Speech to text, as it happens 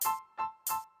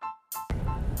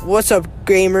What's up,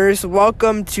 gamers?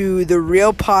 Welcome to the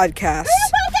Real Podcast.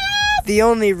 The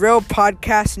only real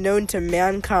podcast known to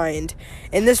mankind.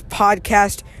 In this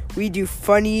podcast, we do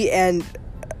funny and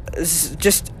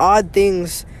just odd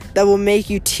things that will make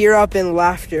you tear up in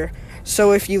laughter.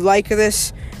 So if you like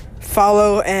this,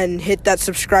 follow and hit that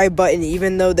subscribe button,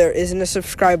 even though there isn't a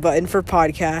subscribe button for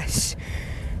podcasts.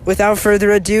 Without further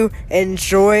ado,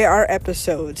 enjoy our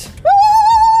episodes.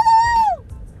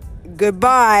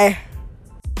 Goodbye.